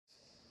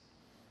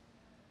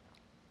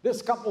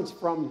This couple's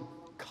from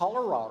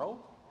Colorado.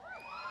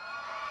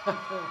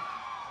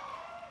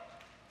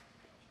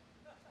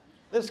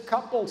 This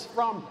couple's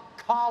from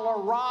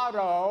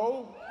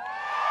Colorado.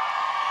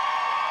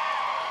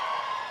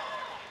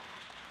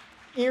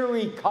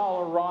 Erie,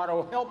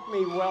 Colorado. Help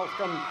me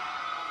welcome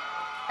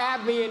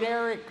Abby and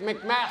Eric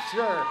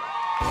McMaster.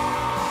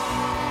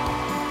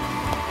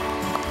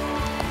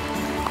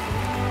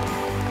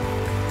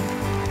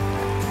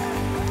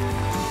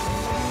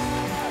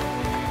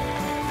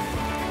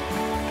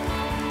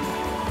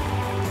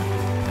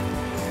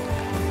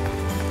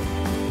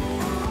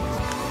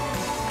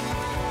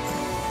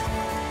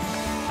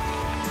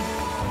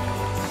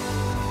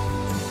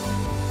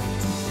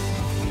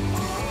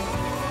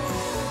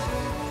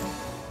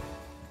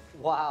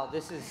 Wow,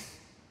 this is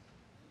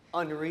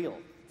unreal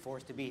for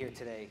us to be here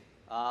today.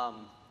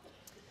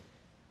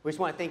 We just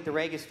want to thank the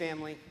Regas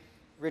family,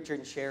 Richard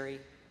and Sherry,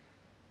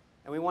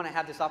 and we want to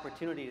have this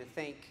opportunity to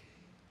thank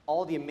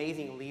all the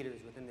amazing leaders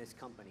within this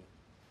company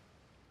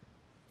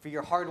for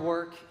your hard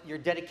work, your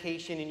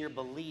dedication, and your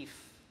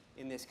belief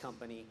in this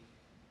company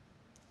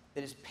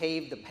that has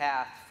paved the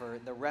path for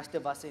the rest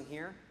of us in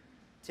here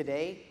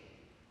today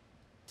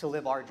to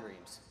live our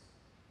dreams.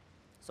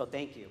 So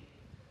thank you.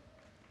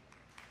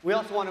 We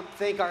also want to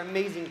thank our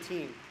amazing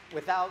team.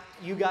 Without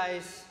you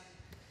guys,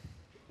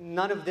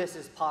 none of this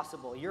is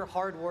possible. Your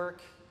hard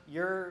work,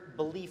 your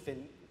belief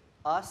in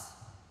us,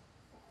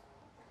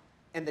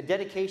 and the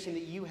dedication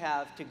that you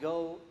have to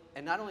go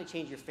and not only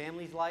change your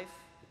family's life,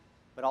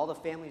 but all the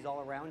families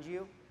all around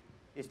you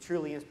is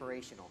truly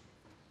inspirational.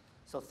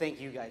 So thank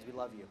you guys. We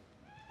love you.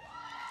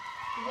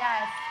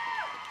 Yes.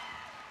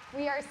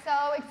 We are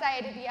so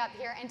excited to be up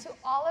here. And to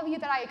all of you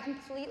that I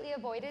completely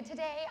avoided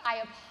today,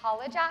 I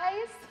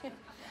apologize.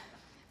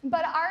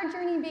 But our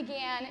journey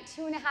began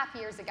 2.5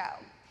 years ago.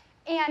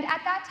 And at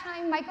that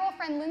time, my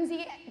girlfriend,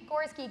 Lindsay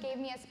Gorski, gave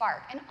me a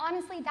spark. And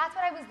honestly, that's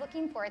what I was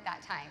looking for at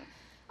that time.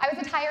 I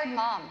was a tired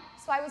mom,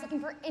 so I was looking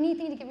for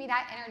anything to give me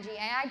that energy.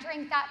 And I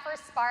drank that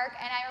first spark,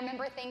 and I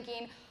remember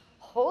thinking,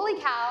 holy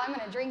cow, I'm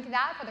going to drink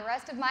that for the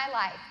rest of my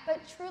life.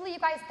 But truly, you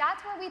guys,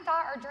 that's where we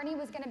thought our journey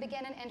was going to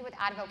begin and end with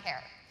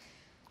AdvoCare.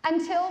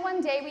 Until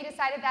one day we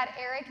decided that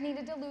Eric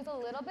needed to lose a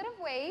little bit of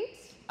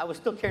weight. I was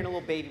still carrying a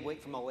little baby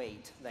weight from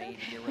 08 that I need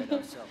to get rid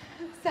of, so.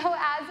 So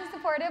as a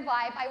supportive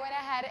wife, I went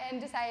ahead and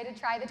decided to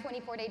try the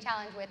 24-day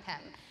challenge with him.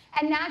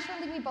 And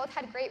naturally, we both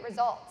had great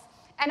results.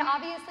 And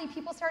obviously,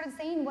 people started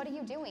saying, what are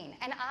you doing?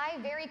 And I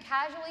very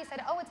casually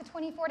said, oh, it's a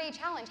 24-day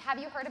challenge. Have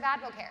you heard of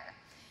AdvoCare?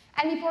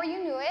 And before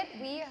you knew it,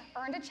 we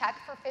earned a check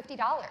for $50.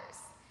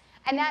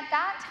 And at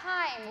that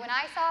time, when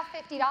I saw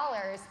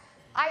 $50,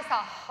 I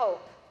saw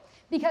hope.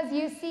 Because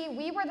you see,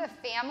 we were the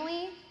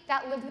family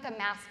that lived with a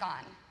mask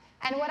on.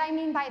 And what I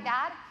mean by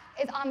that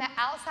is on the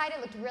outside,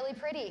 it looked really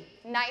pretty.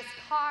 Nice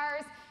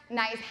cars,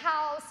 nice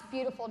house,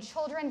 beautiful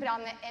children, but on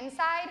the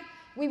inside,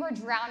 we were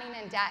drowning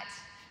in debt.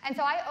 And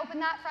so I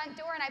opened that front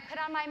door and I put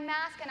on my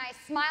mask and I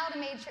smiled and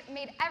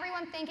made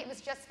everyone think it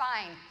was just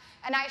fine.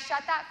 And I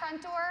shut that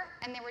front door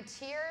and there were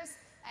tears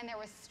and there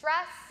was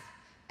stress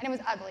and it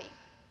was ugly.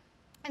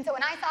 And so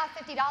when I saw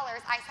 $50,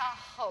 I saw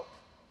hope.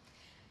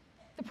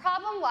 The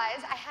problem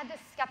was I had this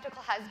skeptical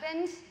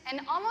husband,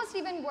 and almost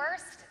even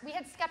worse, we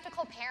had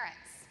skeptical parents.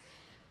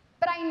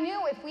 But I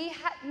knew if we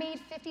had made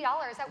 $50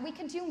 that we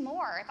could do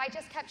more if I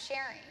just kept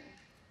sharing.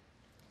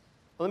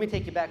 Well, let me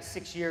take you back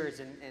 6 years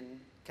and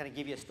kind of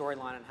give you a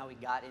storyline on how we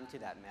got into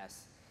that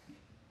mess.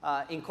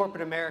 In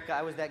corporate America,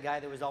 I was that guy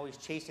that was always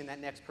chasing that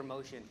next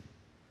promotion,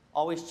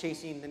 always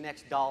chasing the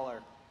next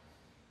dollar.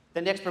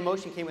 The next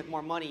promotion came with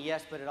more money,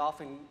 yes, but it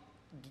often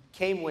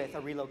came with a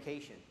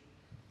relocation.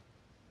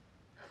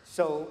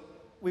 So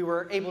we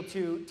were able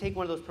to take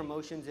one of those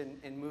promotions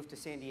and move to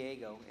San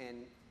Diego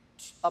and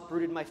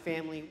uprooted my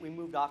family. We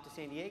moved off to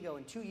San Diego,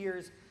 and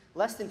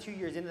less than 2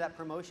 years into that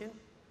promotion,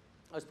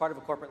 I was part of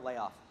a corporate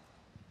layoff.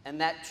 And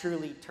that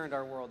truly turned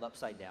our world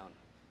upside down.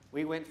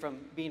 We went from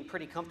being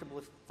pretty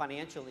comfortable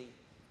financially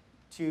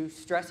to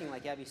stressing,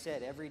 like Abby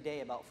said, every day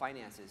about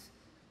finances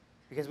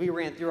because we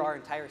ran through our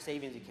entire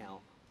savings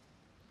account.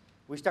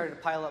 We started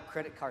to pile up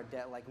credit card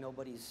debt like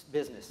nobody's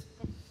business.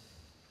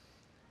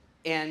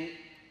 And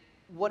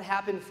what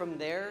happened from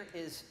there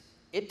is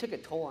it took a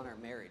toll on our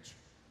marriage.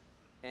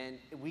 And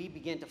we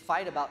began to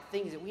fight about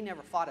things that we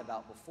never fought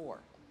about before.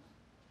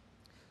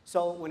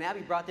 So when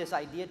Abby brought this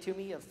idea to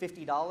me of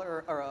 $50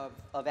 or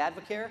of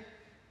AdvoCare,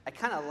 I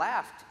kind of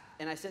laughed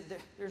and I said,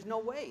 there's no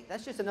way.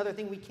 That's just another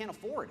thing we can't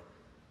afford.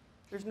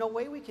 There's no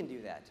way we can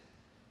do that.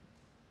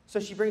 So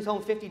she brings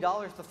home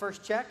 $50, the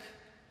first check,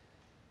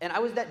 and I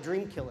was that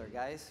dream killer,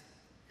 guys.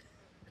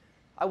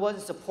 I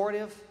wasn't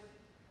supportive.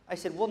 I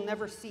said, we'll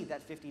never see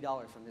that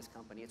 $50 from this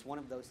company. It's one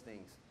of those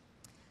things.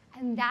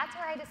 And that's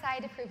where I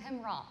decided to prove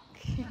him wrong.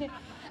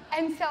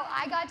 And so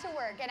I got to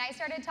work, and I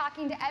started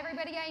talking to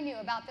everybody I knew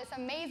about this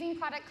amazing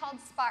product called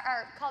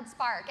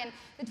Spark and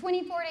the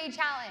 24-day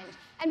challenge.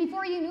 And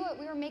before you knew it,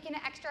 we were making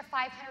an extra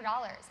 $500.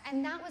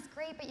 And that was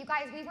great, but you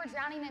guys, we were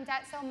drowning in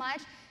debt so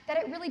much that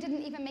it really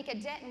didn't even make a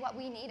dent in what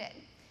we needed.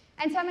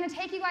 And so I'm going to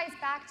take you guys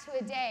back to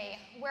a day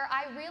where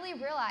I really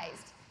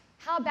realized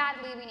how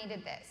badly we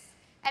needed this.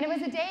 And it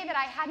was a day that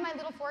I had my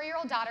little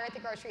 4-year-old daughter at the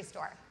grocery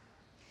store.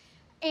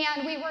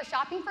 And we were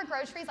shopping for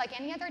groceries like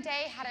any other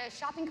day, had a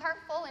shopping cart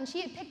full, and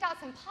she had picked out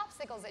some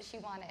popsicles that she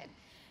wanted.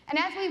 And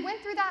as we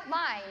went through that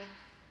line,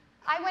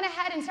 I went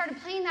ahead and started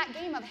playing that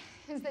game of,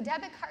 is the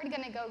debit card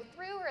going to go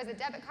through or is the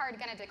debit card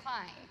going to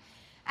decline?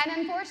 And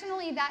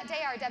unfortunately, that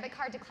day, our debit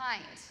card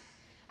declined.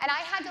 And I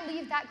had to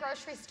leave that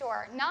grocery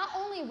store, not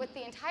only with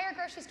the entire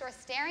grocery store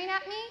staring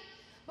at me,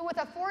 but with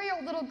a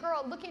 4-year-old little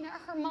girl looking at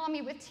her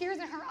mommy with tears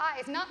in her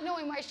eyes, not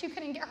knowing why she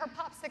couldn't get her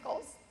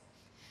popsicles.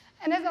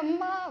 And as a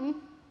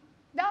mom,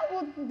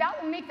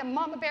 that will make the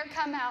mama bear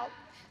come out.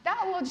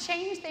 That will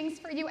change things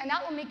for you, and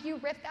that will make you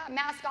rip that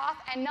mask off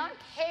and not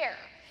care.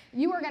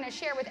 You are going to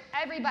share with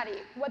everybody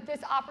what this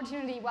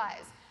opportunity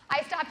was.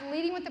 I stopped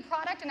leading with the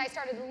product, and I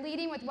started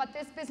leading with what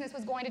this business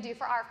was going to do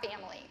for our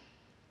family.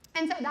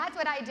 And so that's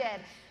what I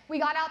did. We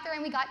got out there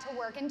and we got to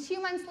work. And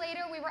 2 months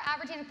later, we were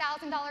averaging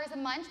 $1,000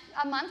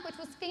 a month, which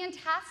was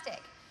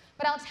fantastic.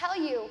 But I'll tell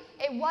you,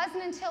 it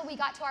wasn't until we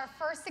got to our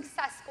first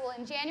success school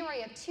in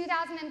January of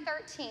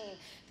 2013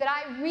 that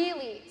I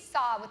really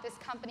saw what this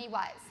company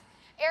was.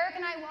 Eric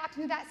and I walked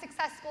into that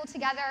success school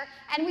together,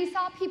 and we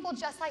saw people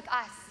just like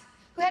us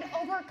who had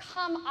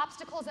overcome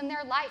obstacles in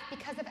their life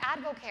because of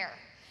AdvoCare.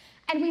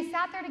 And we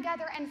sat there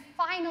together, and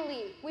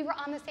finally, we were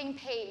on the same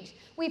page.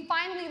 We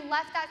finally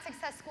left that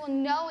success school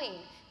knowing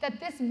that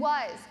this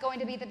was going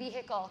to be the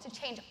vehicle to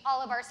change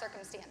all of our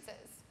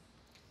circumstances.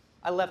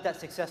 I left that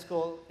success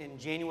school in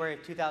January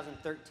of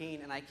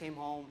 2013, and I came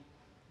home,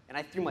 and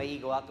I threw my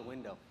ego out the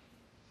window.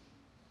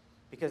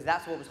 Because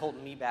that's what was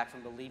holding me back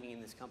from believing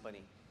in this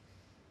company.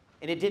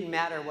 And it didn't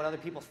matter what other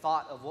people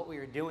thought of what we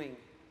were doing.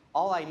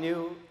 All I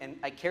knew and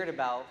I cared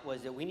about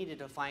was that we needed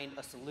to find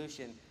a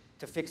solution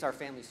to fix our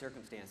family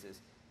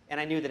circumstances. And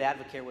I knew that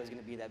AdvoCare was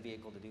going to be that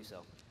vehicle to do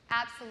so.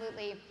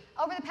 Absolutely.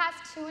 Over the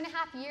past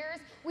 2.5 years,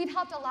 we've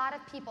helped a lot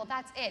of people.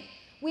 That's it.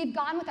 We've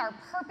gone with our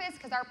purpose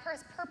because our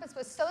purpose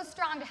was so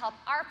strong to help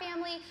our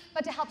family,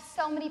 but to help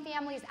so many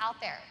families out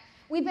there.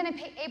 We've been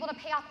able to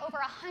pay off over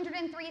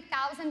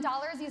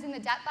 $103,000 using the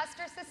Debt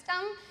Buster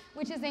system,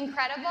 which is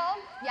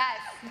incredible. Yes,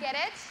 get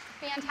it?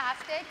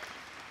 Fantastic.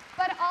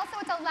 But also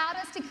it's allowed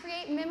us to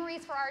create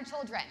memories for our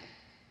children.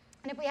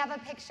 And if we have a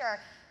picture,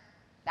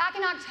 back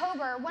in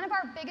October, one of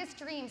our biggest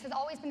dreams has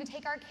always been to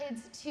take our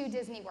kids to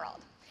Disney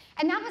World.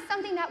 And that was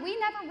something that we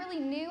never really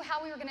knew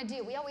how we were going to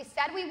do. We always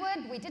said we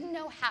would, but we didn't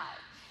know how.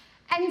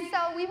 And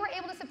so we were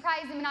able to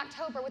surprise them in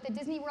October with a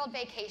Disney World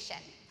vacation.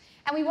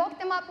 And we woke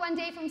them up one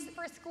day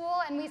for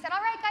school, and we said,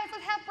 all right, guys,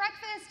 let's have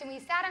breakfast. And we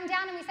sat them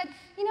down, and we said,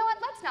 you know what,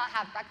 let's not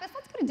have breakfast.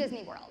 Let's go to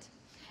Disney World.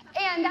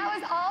 And that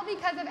was all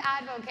because of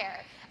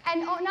AdvoCare.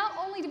 And not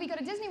only did we go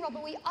to Disney World,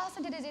 but we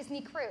also did a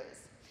Disney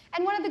cruise.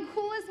 And one of the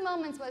coolest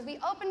moments was we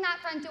opened that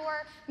front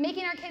door,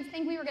 making our kids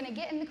think we were going to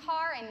get in the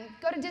car and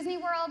go to Disney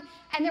World,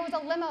 and there was a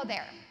limo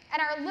there.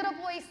 And our little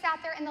boy sat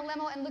there in the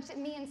limo and looked at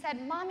me and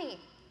said, Mommy,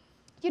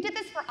 you did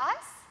this for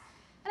us?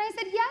 And I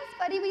said, yes,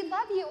 buddy, we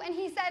love you. And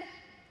he said,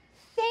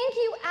 thank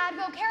you,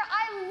 AdvoCare.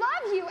 I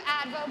love you,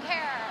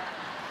 AdvoCare.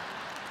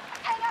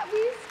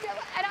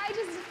 And I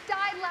just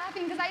died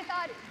laughing because I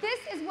thought, this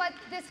is what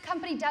this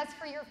company does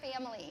for your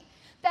family.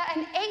 That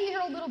an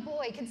 8-year-old little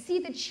boy could see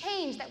the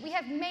change that we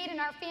have made in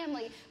our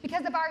family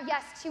because of our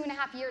yes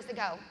 2.5 years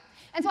ago.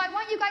 And so I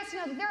want you guys to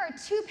know that there are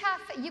 2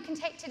 paths that you can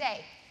take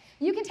today.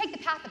 You can take the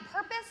path of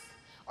purpose,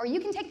 or you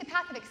can take the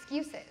path of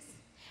excuses.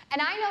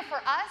 And I know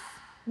for us,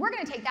 we're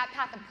going to take that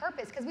path of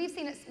purpose because we've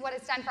seen what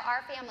it's done for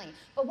our family.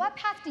 But what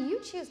path do you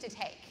choose to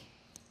take?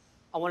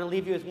 I want to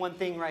leave you with one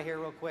thing right here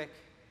real quick.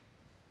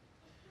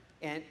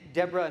 And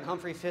Deborah and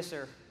Humphrey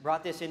Fisser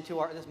brought this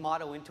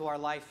motto into our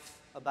life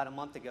about a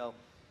month ago.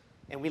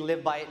 And we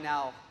live by it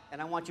now.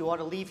 And I want you all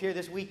to leave here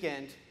this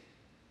weekend,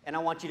 and I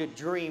want you to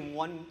dream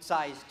one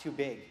size too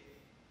big.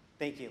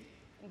 Thank you.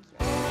 Thank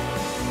you.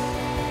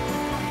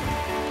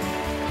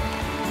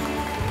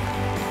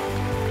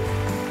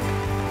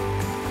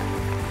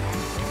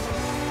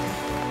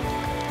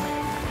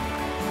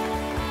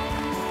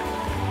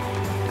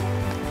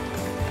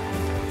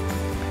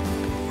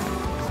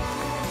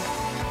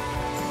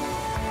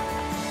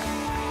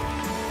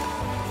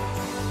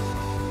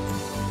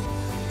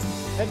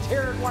 Let's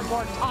hear it one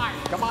more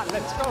time. Come on,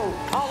 let's go.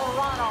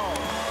 Colorado.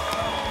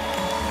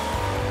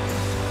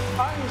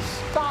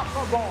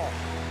 Unstoppable.